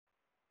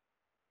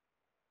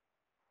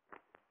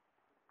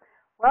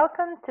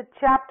Welcome to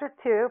Chapter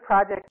 2,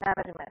 Project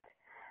Management.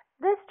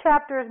 This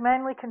chapter is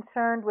mainly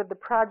concerned with the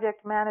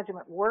project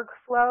management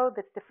workflow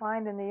that's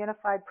defined in the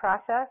unified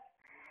process.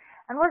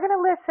 And we're going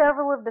to list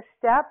several of the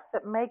steps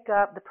that make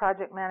up the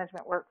project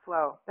management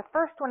workflow. The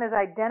first one is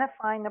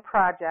identifying the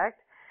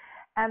project.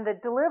 And the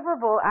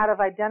deliverable out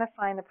of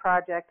identifying the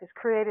project is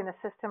creating a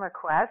system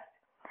request.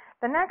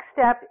 The next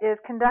step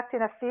is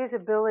conducting a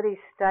feasibility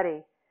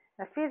study.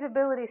 A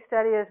feasibility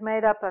study is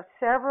made up of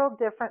several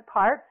different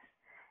parts,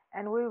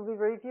 and we will be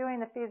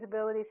reviewing the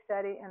feasibility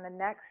study in the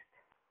next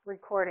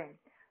recording.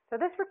 So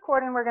this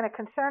recording, we're going to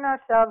concern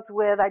ourselves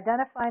with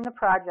identifying the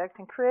project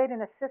and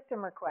creating a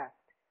system request.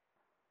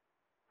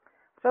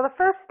 So the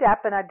first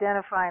step in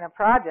identifying a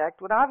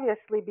project would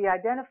obviously be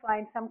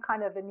identifying some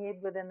kind of a need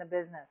within the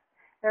business.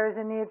 There is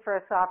a need for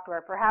a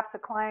software. Perhaps a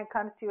client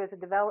comes to you as a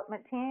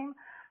development team,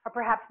 or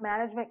perhaps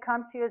management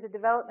comes to you as a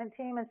development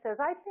team and says,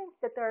 I think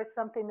that there is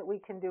something that we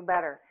can do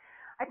better.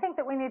 I think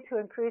that we need to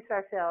increase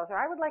our sales, or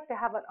I would like to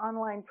have an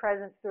online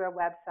presence through a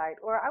website,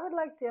 or I would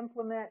like to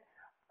implement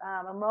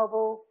a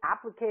mobile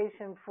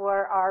application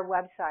for our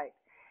website.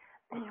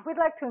 We'd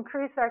like to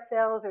increase our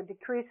sales or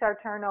decrease our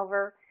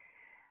turnover.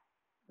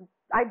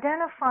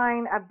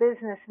 Identifying a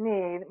business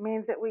need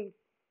means that we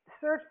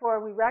search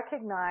for, we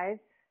recognize,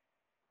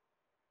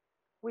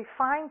 we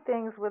find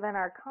things within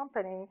our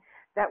company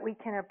that we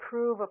can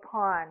improve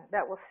upon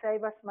that will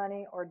save us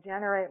money or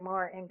generate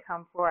more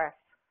income for us.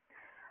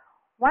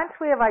 Once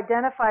we have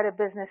identified a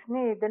business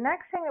need, the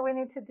next thing that we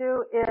need to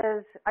do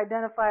is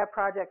identify a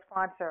project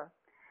sponsor.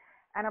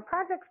 And a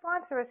project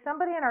sponsor is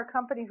somebody in our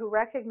company who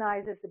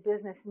recognizes the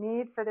business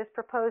need for this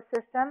proposed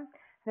system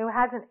and who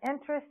has an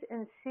interest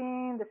in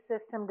seeing the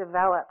system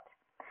developed.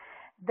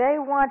 They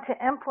want to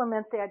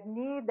implement that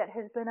need that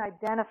has been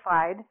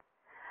identified.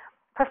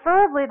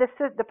 Preferably,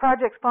 the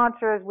project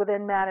sponsor is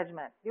within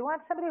management. You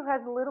want somebody who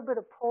has a little bit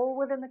of pull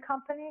within the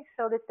company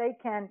so that they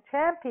can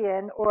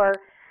champion or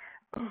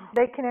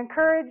they can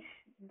encourage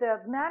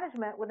the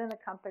management within the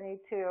company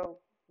to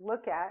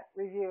look at,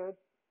 review,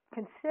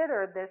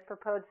 consider this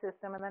proposed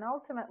system, and then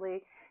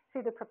ultimately see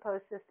the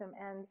proposed system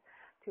end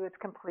to its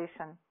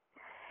completion.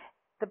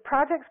 The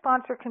project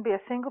sponsor can be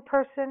a single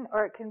person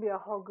or it can be a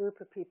whole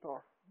group of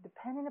people,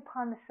 depending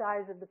upon the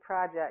size of the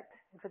project.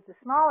 If it's a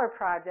smaller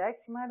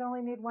project, you might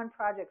only need one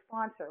project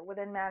sponsor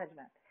within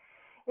management.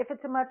 If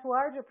it's a much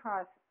larger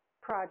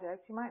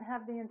project, you might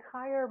have the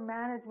entire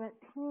management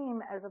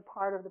team as a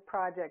part of the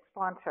project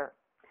sponsor.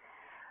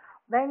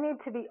 They need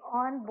to be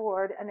on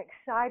board and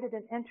excited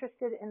and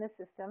interested in the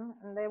system,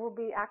 and they will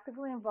be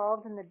actively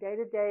involved in the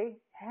day-to-day,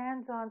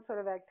 hands-on sort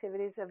of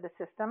activities of the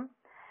system,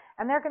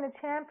 and they're going to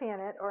champion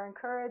it or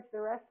encourage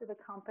the rest of the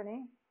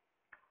company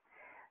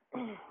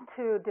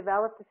to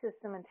develop the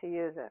system and to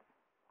use it.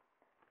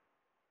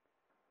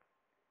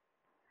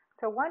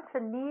 So once a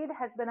need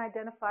has been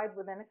identified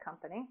within a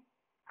company,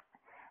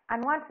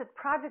 and once a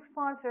project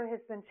sponsor has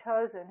been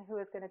chosen who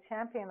is going to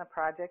champion the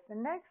project, the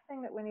next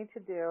thing that we need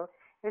to do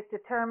is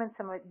determine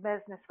some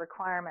business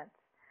requirements.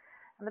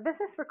 And the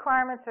business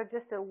requirements are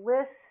just a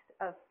list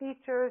of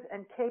features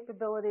and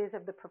capabilities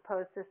of the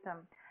proposed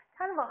system,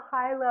 kind of a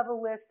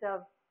high-level list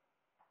of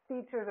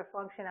features or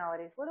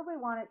functionalities. What do we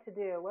want it to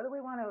do? What do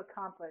we want to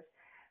accomplish?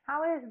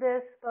 How is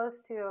this supposed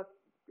to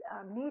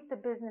meet the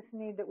business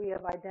need that we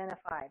have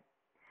identified?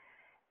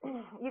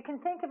 You can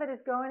think of it as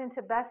going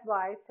into Best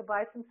Buy to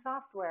buy some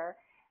software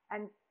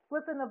and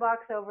flipping the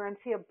box over and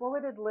see a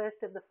bulleted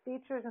list of the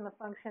features and the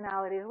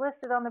functionalities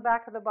listed on the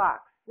back of the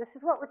box. This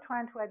is what we're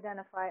trying to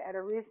identify at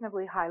a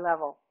reasonably high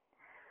level.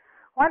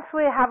 Once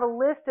we have a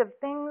list of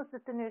things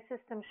that the new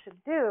system should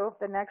do,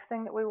 the next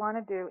thing that we want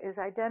to do is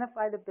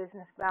identify the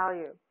business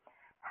value.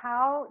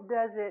 How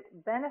does it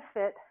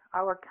benefit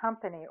our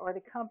company or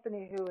the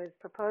company who is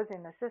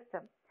proposing the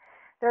system?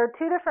 There are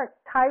two different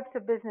types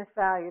of business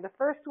value. The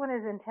first one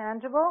is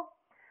intangible.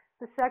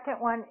 The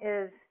second one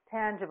is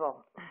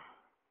tangible.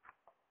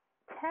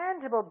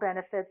 Tangible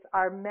benefits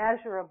are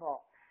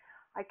measurable.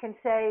 I can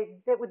say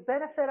that would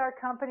benefit our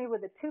company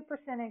with a 2%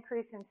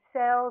 increase in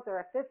sales or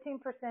a 15%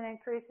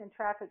 increase in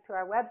traffic to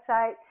our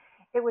website.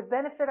 It would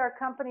benefit our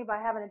company by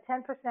having a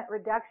 10%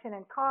 reduction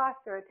in cost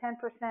or a 10%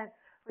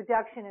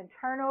 reduction in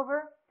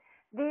turnover.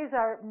 These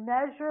are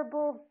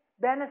measurable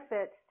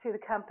benefits to the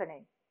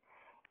company.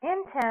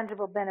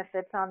 Intangible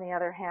benefits, on the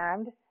other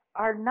hand,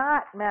 are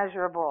not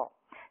measurable.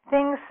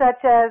 Things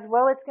such as,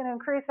 well, it's going to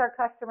increase our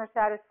customer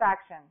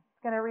satisfaction.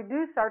 It's going to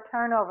reduce our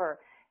turnover.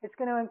 It's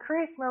going to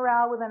increase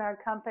morale within our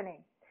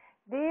company.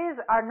 These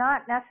are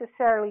not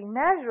necessarily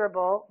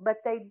measurable, but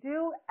they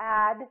do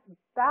add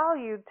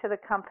value to the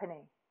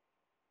company.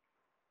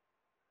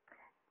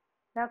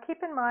 Now, keep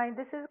in mind,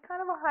 this is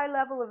kind of a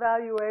high-level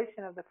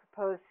evaluation of the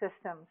proposed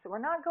system. So we're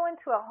not going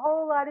to a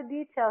whole lot of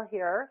detail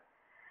here.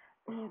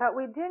 But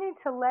we do need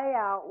to lay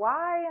out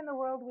why in the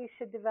world we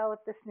should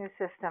develop this new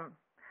system.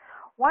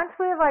 Once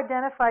we have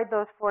identified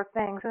those four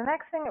things, the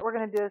next thing that we're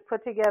going to do is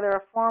put together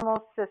a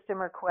formal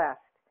system request.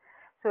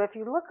 So if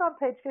you look on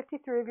page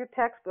 53 of your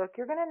textbook,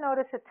 you're going to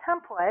notice a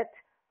template,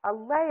 a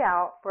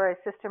layout for a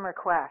system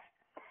request.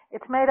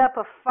 It's made up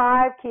of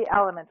 5 key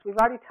elements. We've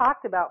already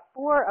talked about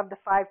 4 of the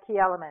 5 key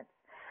elements.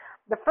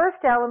 The first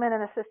element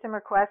in a system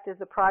request is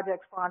the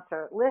project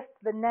sponsor. List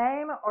the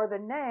name or the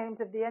names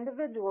of the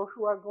individual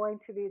who are going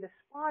to be the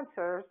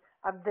sponsors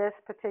of this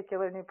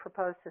particular new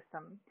proposed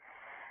system.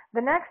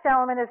 The next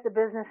element is the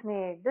business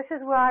need. This is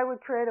where I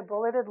would create a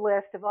bulleted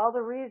list of all the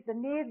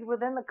needs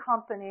within the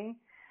company,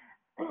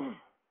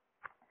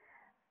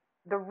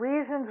 the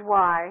reasons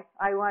why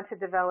I want to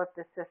develop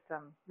this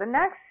system. The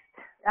next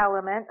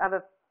element of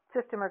a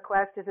system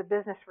request is a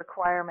business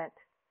requirement.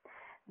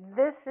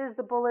 This is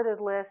the bulleted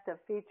list of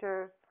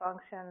features,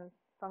 functions,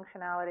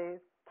 functionalities,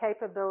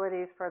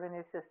 capabilities for the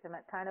new system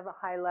at kind of a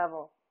high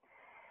level.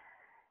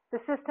 The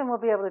system will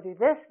be able to do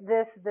this,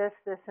 this, this,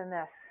 this, and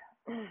this.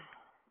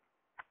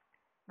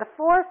 The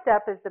fourth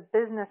step is the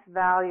business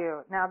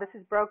value. Now, this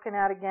is broken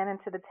out again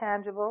into the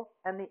tangible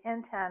and the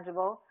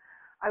intangible.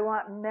 I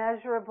want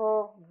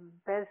measurable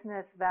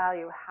business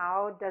value.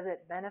 How does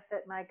it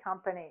benefit my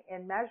company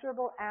in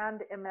measurable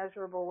and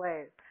immeasurable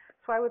ways?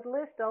 So I would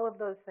list all of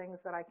those things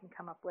that I can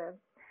come up with.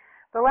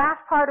 The last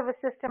part of a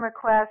system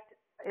request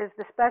is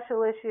the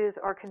special issues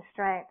or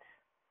constraints.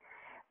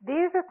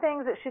 These are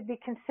things that should be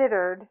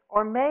considered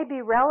or may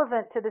be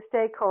relevant to the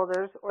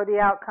stakeholders or the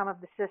outcome of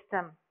the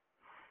system.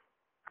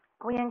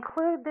 We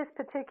include this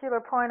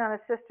particular point on a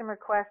system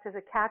request as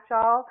a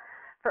catch-all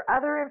for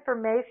other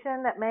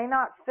information that may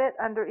not fit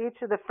under each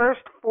of the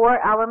first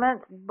 4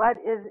 elements, but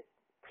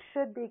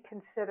should be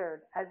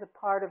considered as a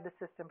part of the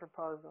system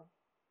proposal.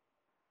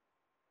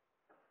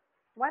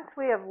 Once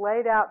we have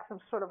laid out some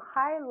sort of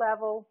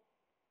high-level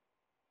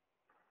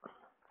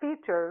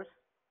features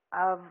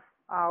of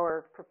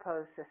our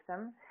proposed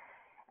system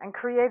and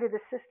created a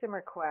system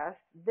request,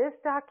 this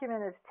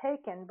document is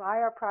taken by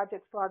our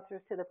project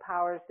sponsors to the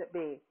powers that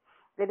be.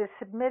 It is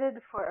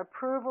submitted for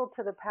approval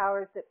to the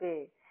powers that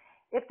be.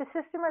 If the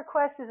system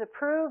request is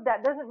approved,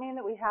 that doesn't mean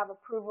that we have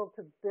approval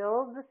to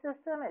build the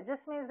system. It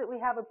just means that we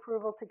have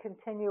approval to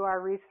continue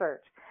our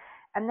research.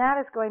 And that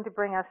is going to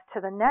bring us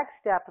to the next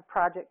step of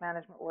project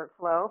management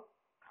workflow,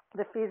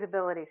 the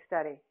feasibility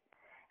study.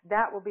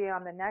 That will be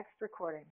on the next recording.